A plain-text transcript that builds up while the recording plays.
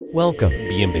Welcome.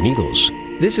 Bienvenidos.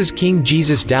 This is King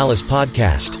Jesus Dallas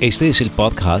Podcast. Este es el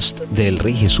podcast del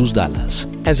Rey Jesús Dallas.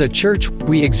 As a church,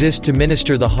 we exist to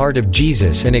minister the heart of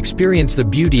Jesus and experience the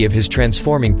beauty of His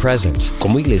transforming presence.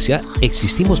 Como iglesia,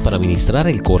 existimos para ministrar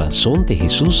el corazón de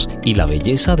Jesús y la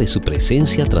belleza de su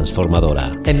presencia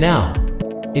transformadora. And now,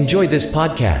 enjoy this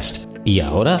podcast. Y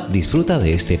ahora disfruta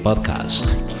de este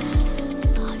podcast.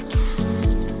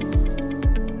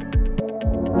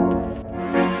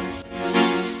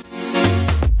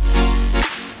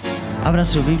 Abran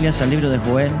sus Biblias al libro de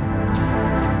Joel,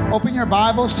 Open your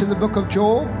Bibles to the book of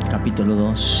Joel, capítulo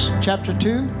 2. chapter 2,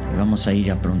 Y vamos a ir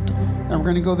ya pronto. and we're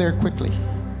going to go there quickly.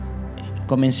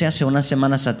 Comencé hace unas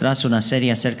semanas atrás una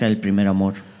serie acerca del primer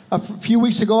amor. A few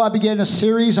weeks ago, I began a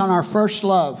series on our first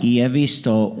love, Y he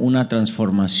visto una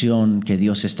transformación que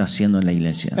Dios está haciendo en la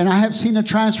iglesia. and I have seen a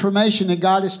transformation that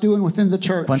God is doing within the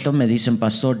church. ¿Cuántos me dicen,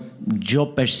 pastor,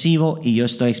 yo percibo y yo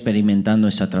estoy experimentando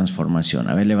esa transformación?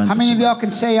 A ver, How many of levanten. y'all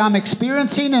can say, I'm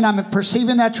experiencing and I'm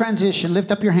perceiving that transition? Lift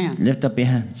up your hand. Lift up your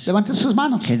hands. Levanten sus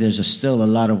manos. Okay, there's still a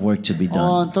lot of work to be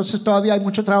Oh, done. entonces todavía hay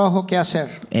mucho trabajo que hacer.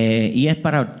 Y es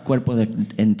para el cuerpo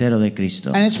entero de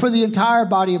Cristo. And it's for the entire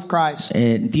body of Christ.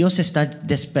 Dios está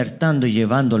despertando y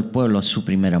llevando al pueblo a su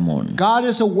primer amor. God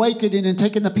is awakening and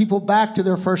taking the people back to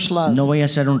their first love. No voy a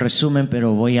hacer un resumen,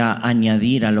 pero voy a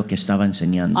añadir a lo que estaba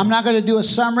enseñando. I'm not going to do a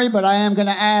summary, but I am going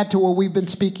to add to what we've been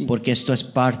speaking, Porque esto es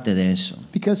parte de eso.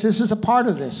 because this is a part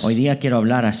of this. Hoy día quiero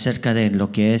hablar acerca de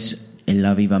lo que es el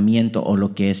avivamiento o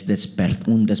lo que es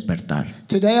un despertar.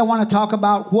 Today I want to talk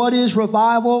about what is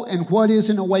revival and what is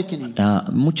an awakening.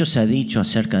 Mucho se ha dicho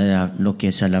acerca de lo que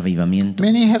es el avivamiento,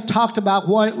 Many have talked about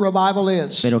what revival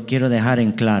is, pero quiero dejar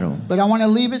en claro but I want to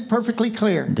leave it perfectly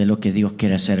clear de lo que Dios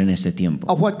quiere hacer en este tiempo.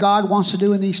 of what God wants to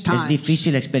do in these Es times.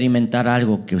 difícil experimentar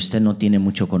algo que usted no tiene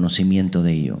mucho conocimiento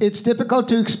de ello. It's difficult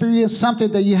to experience something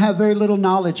that you have very little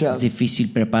knowledge Es of.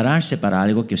 difícil prepararse para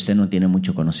algo que usted no tiene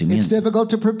mucho It's conocimiento. difficult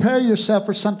to prepare yourself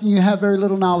for something you have very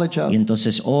little knowledge of. Y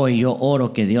entonces hoy yo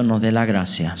oro que Dios nos dé la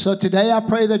gracia So today I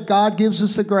pray that God gives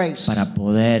us the grace para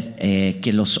poder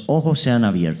que los ojos sean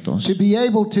abiertos, to be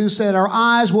able to, so that our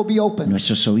eyes will be open,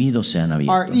 nuestros oídos sean our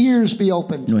abiertos, ears be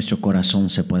open, nuestro corazón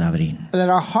se pueda abrir that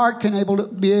our heart can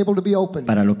be able to be open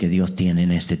para lo que Dios tiene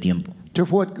en este tiempo. to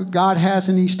what God has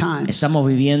in these times. Estamos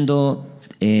viviendo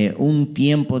un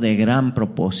tiempo de gran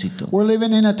propósito, We're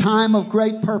living in a time of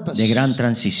great purpose, de gran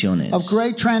transiciones, of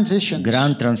great transitions,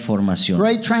 gran transformación.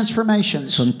 great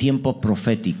transformations. Son tiempos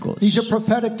proféticos, These are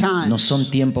prophetic times. no son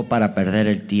tiempos para perder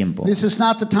el tiempo. This is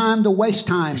not the time to waste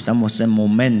time. Estamos en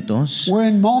momentos We're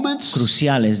in moments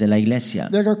cruciales de la iglesia,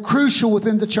 that are crucial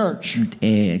within the church,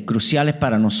 cruciales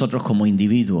para nosotros como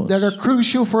individuos. that are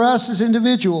crucial for us as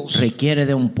individuals. Requiere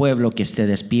de un pueblo que esté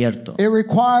despierto, It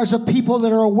requires a people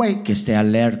that are awake, que esté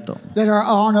alerto, that are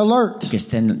on alert, que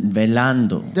estén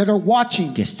velando, that are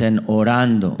watching, que estén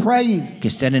orando, praying, que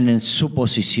estén en su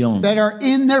posición, that are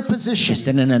in their que position,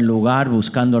 estén en el lugar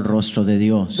buscando el rostro de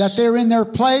Dios. that they're in their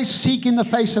place seeking the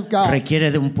face of God.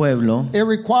 Requiere de un pueblo It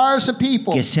requires a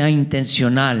people que sea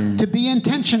intencional to be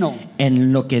intentional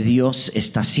en lo que Dios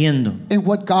está haciendo, in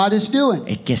what God is doing,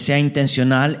 que sea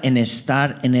intencional en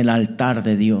estar en el altar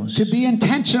de Dios, to be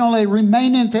intentional and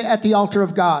remain at the altar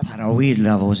of God, para oír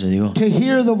la voz de Dios, to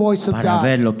hear the voice of para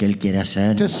ver God, lo que Él quiere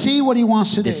hacer, to see what He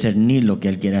wants to do, discernir lo que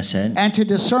Él quiere hacer. and to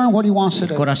discern what He wants to El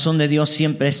do. corazón de Dios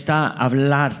siempre está a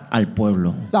hablar al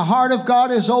pueblo. The heart of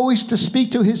God is always to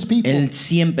speak to His people. Él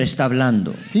siempre está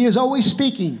hablando. He is always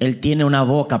speaking. Él tiene una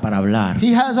boca para hablar,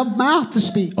 He has a mouth to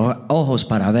speak, ojos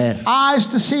para ver, eyes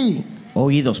to see,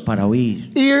 oídos para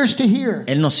oír. ears to hear.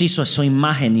 Él nos hizo a su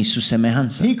imagen y su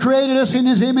semejanza. He created us in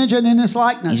His image and in His Y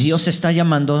likeness. Dios está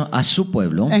llamando a su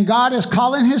pueblo, And God is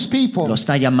calling His people. lo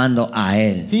está llamando a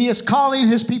Él He is calling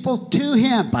His people to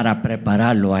Him para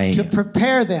prepararlo a to ello,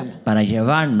 prepare them, para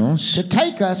llevarnos to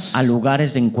take us a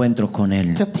lugares de encuentro con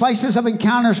Él. to places of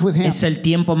encounters with Him. Es el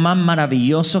tiempo más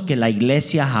maravilloso que la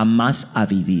iglesia jamás ha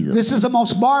vivido. This is the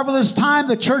most marvelous time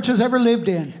the church has ever lived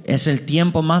in. Es el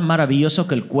tiempo más maravilloso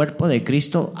que el cuerpo de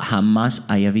Cristo jamás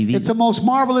haya It's vivido. the most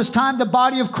marvelous time the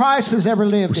body of Christ has ever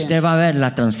lived in. Usted va a ver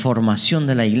la transformación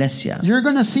de la iglesia. You're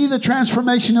going to see the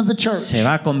transformation of the church. Se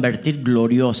va a convertir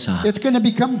gloriosa. It's going to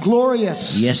become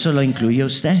glorious. Y eso lo incluye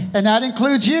usted. And that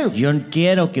includes you. Yo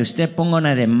quiero que usted ponga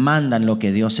una demanda en lo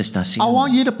que Dios está I haciendo.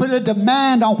 want you to put a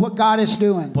demand on what God is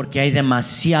doing, Porque hay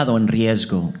demasiado en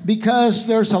riesgo. because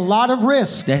there's a lot of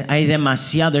risk. Hay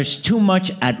demasiado. There's too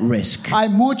much at risk. Hay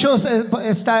muchos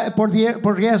está por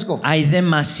riesgo. Hay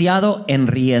demasiado en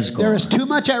riesgo. There is too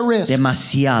much at risk.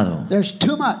 Demasiado. There's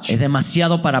too much. Es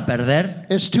demasiado para perder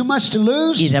There's too much to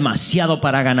lose. y demasiado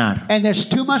para ganar. And there's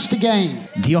too much to gain.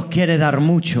 Dios quiere dar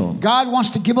mucho. God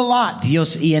wants to give a lot.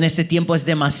 Dios, y en este tiempo es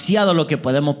demasiado lo que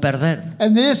podemos perder.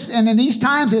 And in these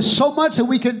times, there's so much that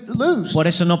we could lose. Por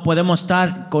eso no podemos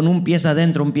estar con un pie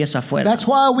adentro, un pie afuera. That's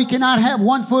why we cannot have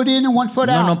one foot in and one foot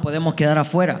No out. nos podemos quedar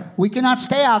afuera. We cannot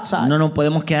stay outside. No nos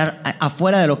podemos quedar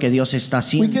afuera de lo que Dios está We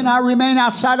haciendo. cannot remain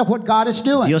outside of what God is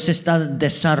doing. Dios está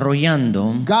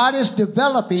desarrollando God is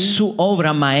developing su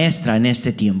obra maestra en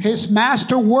este tiempo. His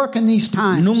master work in these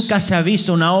times. Nunca se ha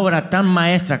visto una obra tan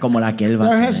maestra como la que Él va a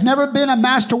There has hacer never been a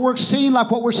master work seen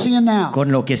like what we're seeing now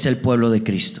con lo que es el pueblo de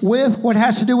Cristo. with what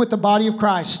has to do with the body of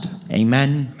Christ.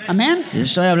 Amén. Amen? Yo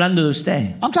estoy hablando de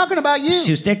usted. I'm talking about you.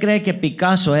 Si usted cree que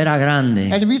Picasso era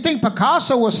grande, And if you think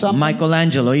Picasso was something,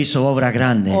 Michelangelo hizo obras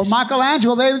grandes, or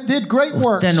Michelangelo, they did great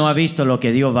works. usted no ha visto lo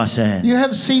que Dios va a hacer. You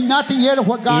have seen nothing yet of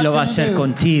what Y God's lo va a going to hacer do.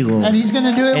 contigo, And He's going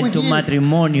to do it en with tu you.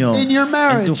 matrimonio, In your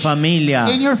marriage, en tu familia,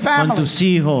 in your family, con tus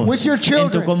hijos, with your en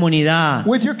children, tu comunidad.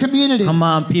 with your community. Come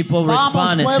on, people, Vamos,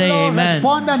 respond and say pueblo, amen.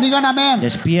 respondan, digan amén.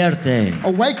 Despierte.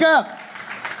 Oh, wake up.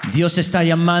 Dios está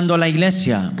llamando a la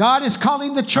iglesia God is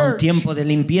calling the a un church tiempo de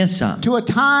limpieza, to a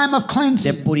time of de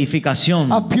cleansing,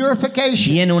 purificación. of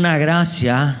purification. Viene una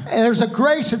gracia, There's a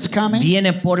grace that's coming.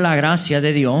 viene por la gracia de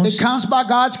It Dios, comes by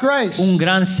God's grace. un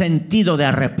gran sentido de A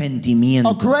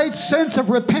arrepentimiento. great sense of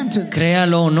repentance.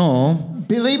 Créalo o no,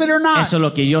 Believe it or not, eso es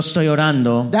lo que yo estoy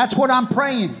orando that's what I'm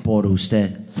praying por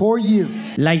usted. for you.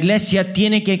 La iglesia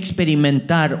tiene que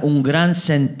experimentar un gran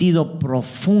sentido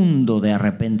profundo de The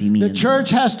arrepentimiento.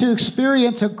 church has to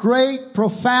experience a great,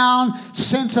 profound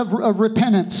sense of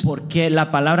repentance. Porque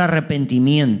la palabra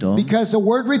arrepentimiento Because the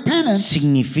word repentance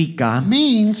significa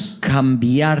means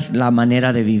cambiar la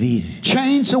manera de vivir,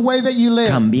 change the way that you live,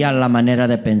 cambiar la manera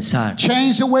de pensar.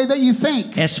 change the way that you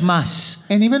think, Es más,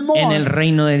 and even more, en el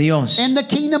reino de Dios, in the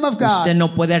kingdom of God, usted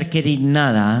no puede adquirir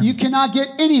nada, you cannot get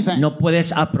anything. no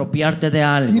puedes apropiarte de You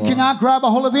algo, cannot grab a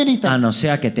hold of a anything no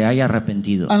ser que te haya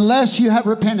arrepentido. unless you have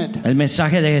repented. El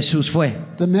mensaje de Jesús fue: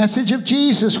 The message of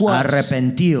Jesus was,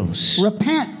 arrepentíos,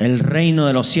 repent, el reino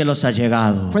de los cielos ha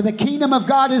llegado. for the kingdom of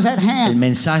God is at El hand.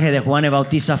 mensaje de Juan el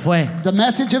Bautista fue: The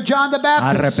message of John the Baptist,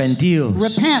 arrepentíos,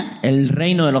 repent, el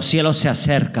reino de los cielos se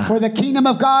acerca. for the kingdom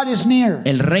of God is near.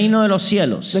 El reino de los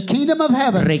cielos The kingdom of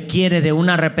heaven requiere de un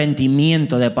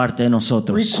arrepentimiento de parte de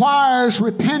nosotros, requires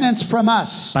repentance from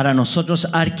us, para nosotros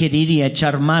adquirir y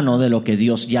echar mano de lo que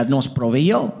Dios ya nos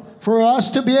proveyó. for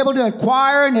us to be able to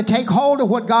acquire and to take hold of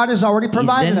what God has already Y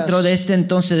provided dentro de us. este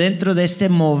entonces, dentro de este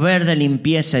mover de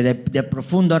limpieza y de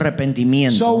profundo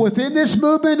arrepentimiento, So within this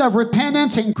movement of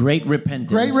repentance and great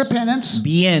repentance, great repentance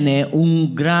viene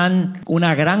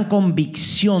una gran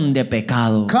convicción de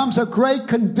pecado. comes a great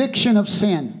conviction of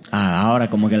sin. Ahora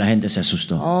como que la gente se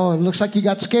asustó. Oh, it looks like you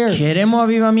got scared. Queremos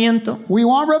avivamiento, We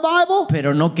want revival,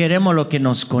 pero no queremos lo que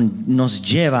nos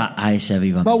lleva a ese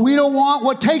avivamiento. but we don't want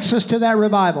what takes us to that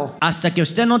revival. Hasta que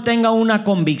usted no tenga una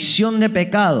convicción de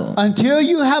pecado, Until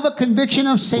you have a conviction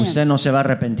of sin, usted no se va a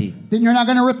arrepentir. then you're not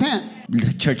going to repent.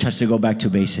 The church has to go back to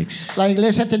basics. La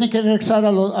iglesia tiene que regresar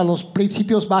a los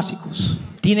principios básicos.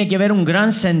 Tiene que haber un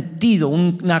gran sentido,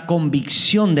 una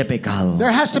convicción de pecado,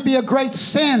 There has to be a great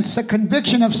sense, a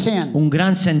conviction of sin, un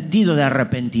gran sentido de a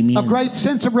arrepentimiento. great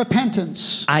sense of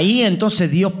repentance. Ahí entonces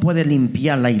Dios puede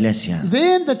limpiar la iglesia.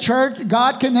 Then the church,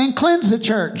 God can then cleanse the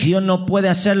church. Dios no puede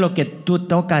hacer lo que tú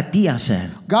toca a ti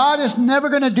hacer. God is never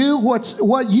going to do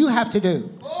what you have to do.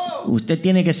 Usted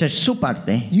tiene que hacer su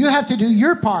parte, You have to do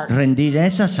your part rendir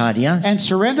esas áreas. and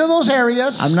surrender those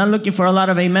areas. I'm not looking for a lot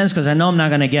of amens because I know I'm not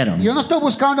going to get them. Yo no estoy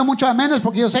buscando muchos amenes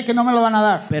porque yo sé que no me lo van a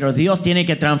dar. Pero Dios tiene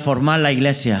que transformar la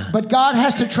iglesia. But God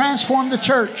has to transform the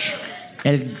church.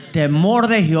 El temor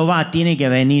de Jehová tiene que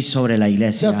venir sobre la The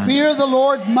iglesia. fear of the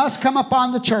Lord must come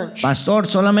upon the church. Pastor,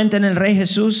 solamente en el Rey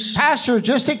Jesús, Pastor,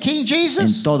 just at King en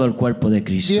Jesus, todo el cuerpo de the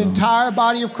Cristo. entire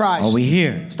body of Are we Christ.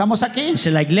 here? ¿Estamos aquí?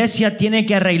 Entonces, la iglesia tiene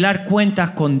que arreglar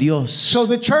cuentas con Dios. So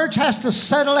the church has to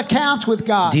settle accounts with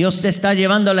God. Dios te está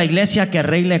llevando a la iglesia a que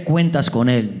arregle cuentas con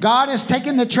Él. God is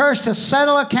taking the church to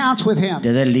settle accounts with Him.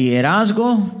 Desde el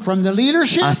liderazgo From the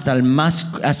leadership hasta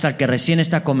el que recién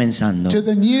está comenzando. to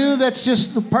the new that's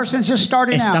just the person's just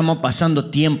starting out. Estamos pasando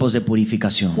tiempos de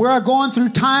purificación. We are going through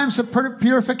times of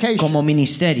purification. Como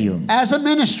ministerio, As a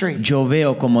ministry, yo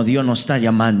veo como Dios nos está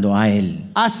llamando a Él.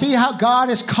 I see how God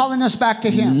is calling us back to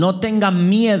Him. No tengas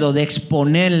miedo de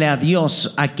exponerle a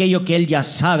Dios aquello que Él ya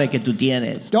sabe que tú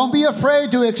tienes. Don't be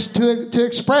afraid to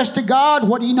express to God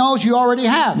what He knows you already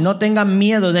have. No tengas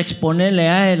miedo de exponerle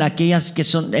a Él aquellas que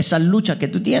son esas luchas que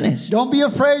tú tienes. Don't be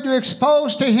afraid to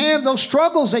expose to Him those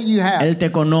struggles that you have. Él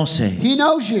te conoce. He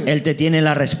knows you. Él te tiene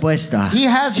la respuesta. He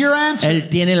has your answer. Él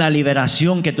tiene la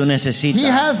liberación que tú He necesitas.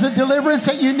 has the deliverance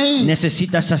that you need.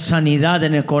 Necesitas esa sanidad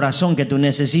en el corazón que tú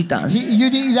necesitas. You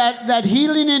need that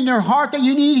healing in your heart that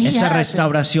you need. He Esa has it.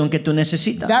 restauración que tú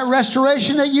necesitas. That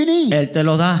restoration that you need. Él te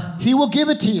lo da. He will give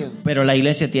it to you. Pero la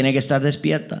iglesia tiene que estar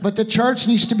despierta. But the church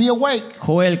needs to be awake.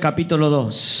 Joel capítulo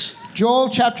 2, Joel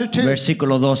chapter 2,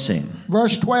 versículo 12.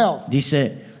 verse 12.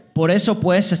 Dice: por eso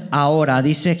pues ahora,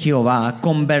 dice Jehová,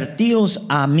 convertíos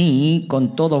a mí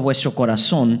con todo vuestro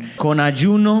corazón, con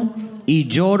ayuno y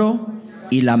lloro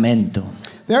y lamento.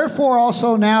 Therefore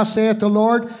also now saith the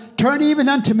Lord, turn even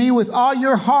unto me with all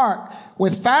your heart,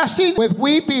 with fasting, with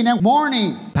weeping and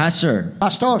mourning. Pastor,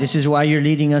 this is why you're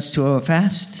leading us to a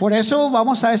fast? Por eso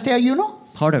vamos a este ayuno.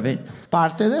 Part of it.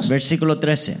 Parte de eso. Versículo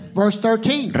 13. Verse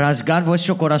 13. Rasgad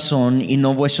vuestro corazón y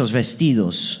no vuestros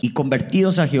vestidos, y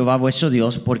convertíos a Jehová vuestro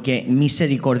Dios, porque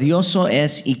misericordioso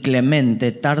es y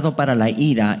clemente, tardo para la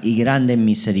ira y grande en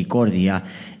misericordia,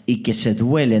 y que se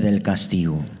duele del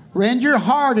castigo. Rend your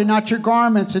heart and not your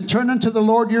garments, and turn unto the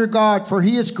Lord your God, for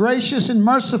He is gracious and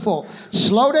merciful,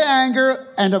 slow to anger,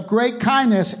 and of great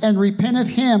kindness, and repenteth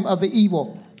him of the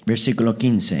evil. Versículo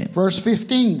 15. Verse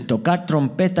 15. Tocad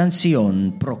trompeta en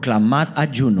Sión, proclamad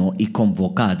ayuno y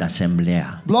convocad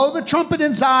asamblea. Blow the trumpet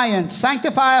in Zion,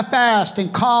 sanctify a fast,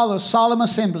 and call a solemn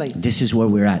assembly. This is where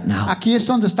we're at now. Aquí es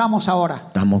donde estamos ahora.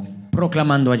 Estamos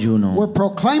proclamando ayuno. We're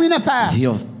proclaiming a fast.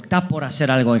 Dios está por hacer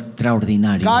algo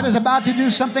extraordinario. God is about to do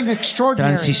something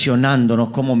extraordinary. Transicionándonos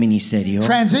como ministerio,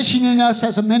 Transitioning us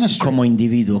as a ministry, como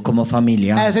individuo, como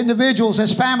familia. as individuals,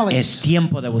 as families. Es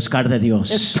tiempo de buscar de It's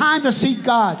Dios. time to seek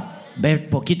God. Ver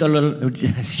poquito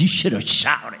you should have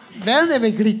shouted. Ven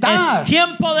de gritar. Es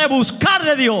tiempo de buscar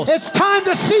de Dios. It's time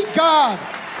to seek God.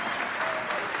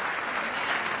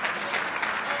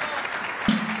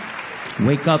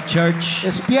 Wake up, church.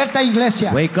 Despierta,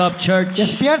 iglesia. Wake up, church.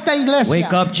 Despierta, iglesia.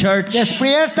 Wake up, church.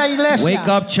 Despierta, iglesia. Wake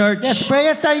up, church.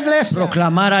 Despierta, iglesia.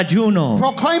 Proclamar ayuno,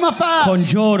 Proclaim a fast. con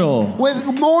lloro, With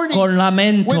mourning. con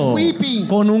lamento, With weeping.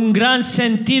 con un gran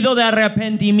sentido de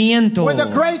arrepentimiento, With a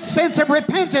great sense of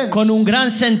repentance. con un gran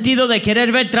sentido de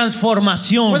querer ver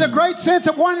transformación. With a great sense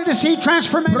of wanting to see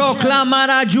transformation.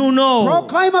 Proclamar ayuno.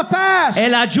 Proclaim a fast.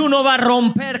 El ayuno va a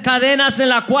romper cadenas en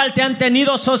la cual te han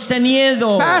tenido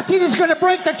sostenido. Fasting is going to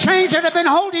break the chains that have been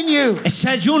holding you. Ese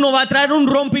ayuno va a traer un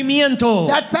rompimiento.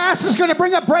 That fast is going to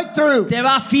bring a breakthrough. Te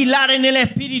va a afilar en el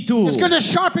espíritu. It's going to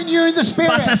sharpen you in the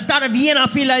spirit. Vas a estar bien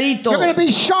afiladito You're going to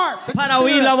be sharp in the para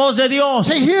oír spirit. la voz de Dios,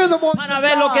 To hear the voice para of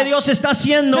ver lo God. que Dios está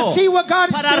haciendo, To see what God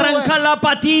is para doing. arrancar la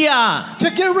apatía, To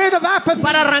get rid of apathy.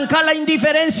 para arrancar la To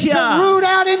indiferencia, root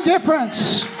out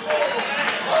indifference.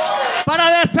 para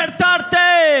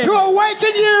despertarte. To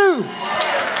awaken you.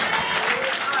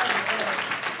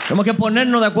 Tenemos que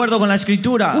ponernos de acuerdo con la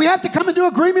escritura. We have to come into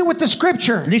agreement with the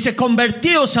scripture. Dice: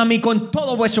 convertíos a mí con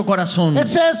todo vuestro corazón, It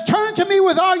says, turn to me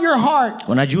with all your heart.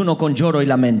 con ayuno, con lloro y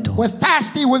lamento. With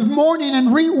fasting, with mourning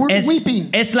and weeping.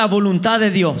 Es la voluntad de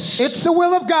Dios. It's the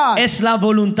will of God. Es la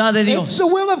voluntad de It's Dios. the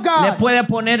will of Le God. puede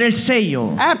poner el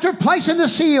sello. After placing the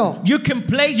seal, You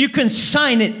can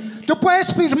sign it, tú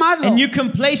puedes firmarlo. and you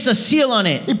can place a seal on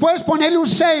it. Y puedes ponerle un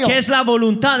sello. Que es la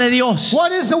voluntad de Dios.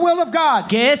 What is the will of God?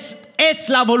 Que es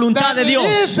la voluntad That de it Dios.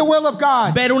 is the will of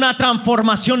God. Ver una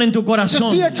transformación en tu To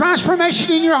corazón see a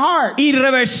transformation in your heart.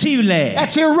 irreversible.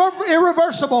 That's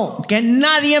irreversible. Que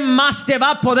nadie más te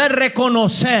va a poder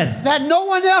reconocer. That no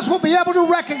one else will be able to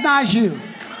recognize you.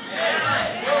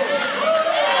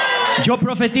 Yo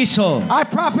profetizo, I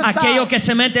prophesy aquellos que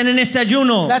se meten en este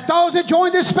ayuno that those that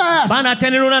join this fast, van a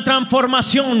tener una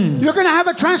transformación you're going to have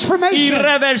a transformation.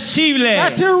 irreversible.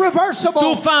 That's irreversible.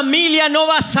 Tu familia no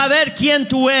va a saber quién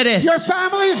tú eres. Your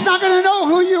family is not going to know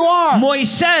who you are.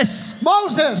 Moisés,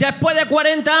 Moses, después de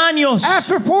 40 años,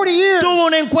 after 40 years, tuvo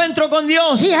un encuentro con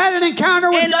Dios he had an encounter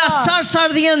with en la God zarza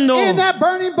ardiendo in that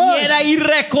burning y bush, era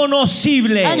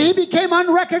irreconocible. and he became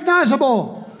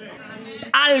unrecognizable.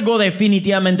 algo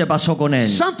definitivamente pasó con él.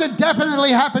 Something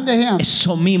definitely happened to him.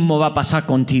 Eso mismo va a pasar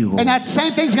contigo. And that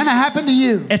same thing's going to happen to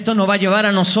you. Esto nos va a llevar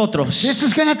a nosotros This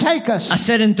is going to take us a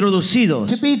ser introducidos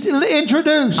to be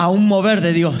introduced a un mover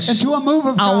de Dios, into a move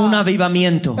of a un God,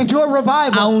 avivamiento, into a a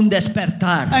revival, un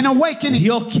despertar. an awakening.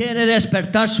 Dios quiere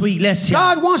despertar su iglesia.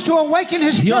 God wants to awaken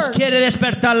His Dios church. quiere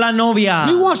despertar la novia.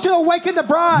 He wants to awaken the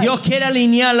bride. Dios quiere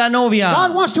alinear la novia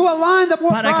God wants to align the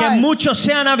para que bride muchos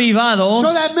sean avivados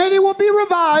so that many will be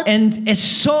revived es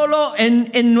solo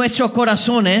en nuestros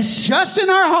corazones, just in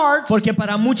our hearts, porque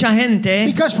para mucha gente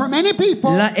because for many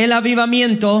people, el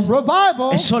avivamiento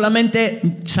revival es solamente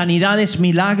sanidades,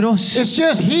 milagros, is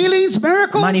just healings,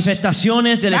 miracles,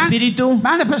 manifestaciones del Espíritu.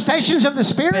 manifestations of the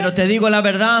Spirit. Pero te digo la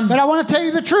verdad, But I want to tell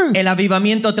you the truth. el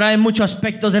avivamiento trae muchos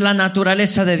aspectos de la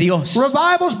naturaleza de Dios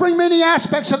Revivals bring many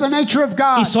aspects of the nature of y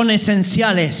God, son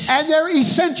esenciales and they're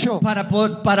essential para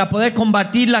poder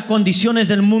combatir las condiciones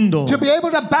del mundo. to be able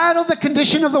to battle the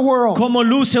condition of the world. ¿Cómo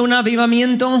luce un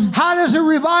avivamiento? How is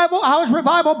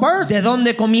revival birthed? ¿De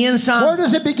dónde comienza? Where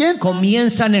does it begin?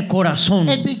 Comienza en el corazón.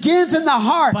 It begins in the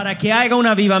heart. Para que haga un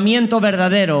avivamiento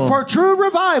verdadero, For true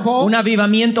revival, un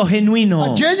avivamiento genuino,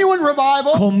 a genuine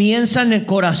revival, comienza en el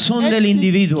corazón del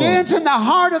individuo. begins in the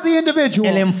heart of the individual.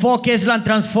 El enfoque es la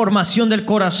transformación del The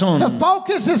corazón,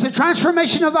 focus is the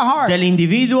transformation of the heart, del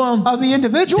individuo, of the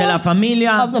individual, de la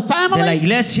familia, of the family, de la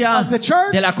iglesia, of the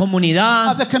church, de la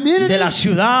comunidad, of the community, de la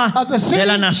ciudad, of the city, de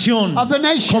la nación. of the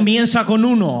nation. Comienza con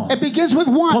uno. It begins with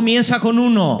one. Comienza con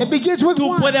uno. It begins with Tú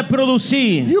one. puedes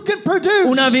producir You can produce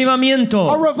un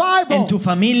avivamiento a revival en tu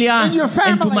familia, in your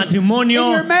family, en tu matrimonio,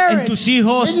 in your marriage, en tus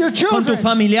hijos, in your con children, tus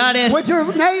familiares, with your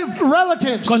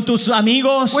relatives, con tus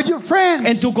amigos, with your friends,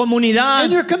 en tu comunidad,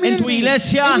 in your en community, tu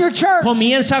iglesia. in your church.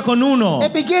 Comienza con uno.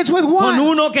 It begins with Con one.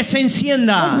 uno que se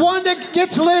encienda. With one that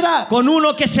gets lit up. Con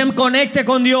uno que se conecte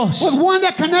con Dios. With one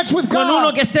that connects with Con uno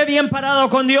God. que esté bien parado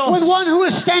con Dios. With one who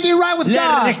is standing right with Le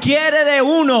God. requiere de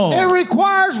uno. It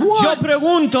requires one. Yo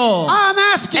pregunto, I'm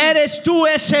asking, ¿eres tú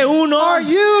ese uno? are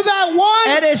you that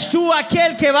one? ¿Eres tú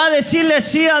aquel que va a decirle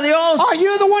sí a Dios? Are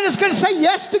you the one that's going to say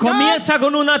yes to God? Comienza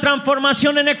con una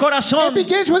transformación en el It corazón.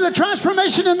 begins with a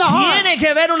transformation in the heart. Tiene que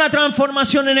haber una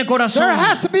transformación en el corazón. There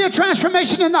has to be a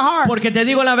transformation in the heart. Porque te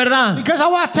digo la verdad, Because I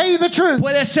want to tell you the truth.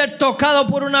 puede ser tocado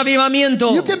por un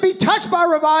avivamiento, You can be touched by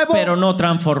revival, pero no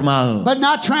transformado. but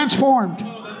not transformed.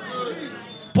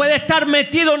 Puede estar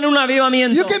metido en un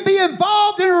avivamiento You can be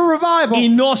involved in a revival, y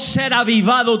no ser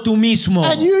avivado tú mismo.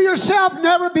 and you yourself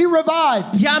never be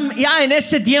revived. Ya en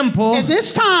ese tiempo, At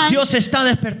this time, Dios está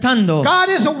despertando. God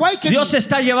is awakening. Dios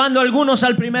está llevando a algunos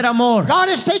al primer amor. God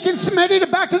is taking many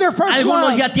back to their first Algunos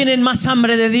love. ya tienen más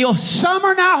hambre de Dios, Some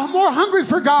are now more hungry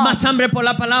for God, más hambre por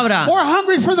la palabra, more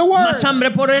hungry for the word, más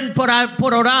hambre por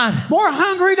orar, more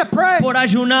hungry to pray, por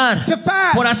ayunar, to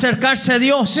fast, por acercarse a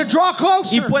Dios. to draw Y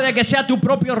closer. puede que sea tu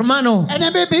propio hermano And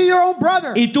it may be your own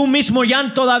brother, y tú mismo ya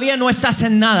todavía no estás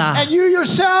en nada. and you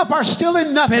yourself are still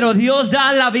in nothing. Pero Dios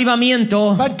da el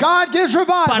avivamiento But God gives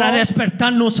para revival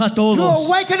despertarnos a to todos,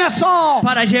 awaken us all,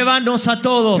 para llevarnos a to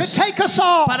todos, take us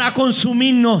all, para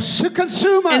consumirnos to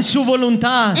consume en us su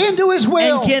voluntad, into His en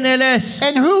will, quién Él es,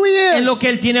 and who He en lo is, que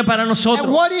Él tiene para and nosotros.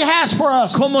 what He has for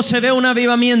us. ¿Cómo se ve un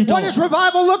avivamiento? What does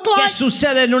revival look ¿Qué like?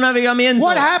 sucede en un avivamiento?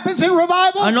 What happens in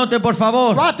revival? Anote por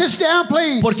favor, Write this down,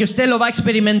 please, porque usted lo va a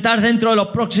experimentar dentro de los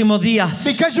próximos días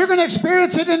because you're going to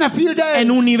experience it in a few days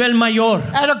en un nivel mayor.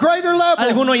 at a greater level.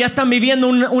 Algunos ya están viviendo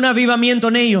un avivamiento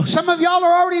en ellos, Some of y'all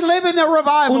are already living a un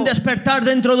revival, despertar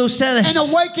dentro de ustedes, an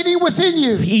awakening within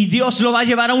you, y Dios lo va a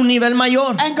llevar a un nivel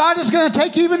mayor. and God is going to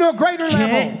take you even to a greater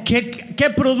level. ¿Qué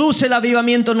produce el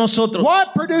avivamiento en nosotros?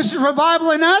 What produces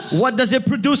revival in us? What does it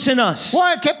produce in us?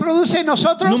 ¿Qué produce en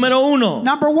nosotros? Número uno,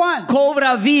 Number one,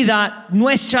 cobra vida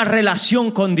nuestra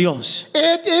relación con Dios.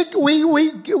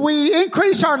 we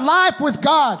increase our life with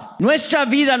God. Nuestra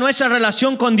vida, nuestra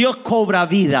relación con Dios cobra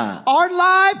vida. Our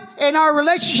life and our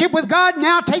relationship with God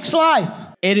now takes life.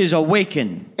 It is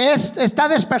awakened. Está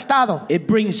despertado. It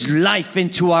brings life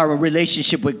into our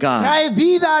relationship with God. Trae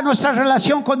vida a nuestra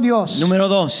relación con Dios. Número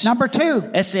dos. Number two.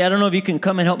 I don't know if you can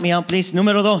come and help me out, please.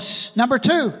 Número dos. Number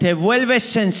two. Te vuelves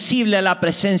sensible a la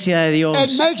presencia de Dios.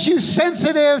 It makes you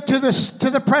sensitive to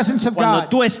the presence of Cuando God.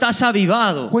 tú estás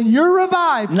avivado, When you're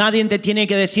revived, nadie te tiene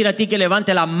que decir a ti que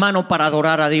levante la mano para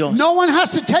adorar a Dios. no one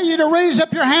has to tell you to raise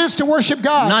up your hands to worship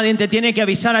God. Nadie te tiene que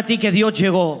avisar a ti que Dios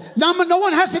llegó, No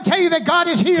one has to tell you that God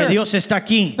is que here, Dios está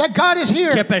aquí, aquí, that God is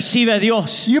here. que percibe a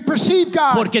Dios. You perceive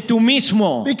God. Porque tú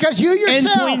mismo, Because you en tu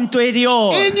yourself,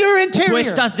 interior, in your interior, tú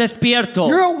estás despierto,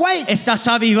 you're awake. estás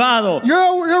avivado,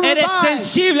 You're eres revived.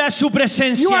 sensible a su You are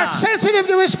presencia. sensitive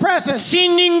to His presence.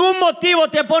 Sin ningún motivo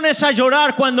te pones a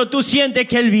llorar cuando tú sientes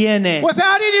que Él viene.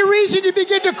 Without any reason, you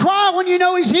begin to cry when you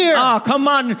know He's here. Oh, come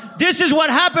on. This is what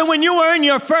happened when you were in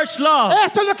your first love.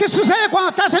 Esto es lo que sucede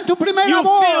cuando estás en tu primer You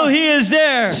amor. feel He is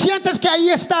there. Sientes que ahí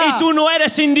está. Y tú no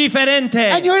eres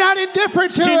indiferente, And you're not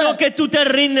indifferent to sino it. que tú te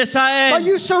rindes a But Él.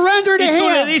 you surrender to Y tú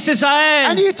le Him. dices a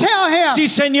And Él, you tell Him, sí,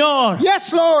 Señor,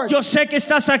 yes, Lord, yo sé que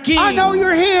estás aquí. I know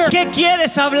you're here. ¿Qué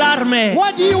quieres hablarme?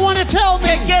 What do you want to tell me?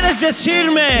 ¿Qué quieres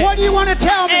decirme? What do you want to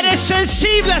tell me? Eres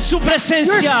sensible a su You're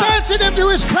presencia. sensitive to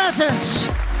His presence.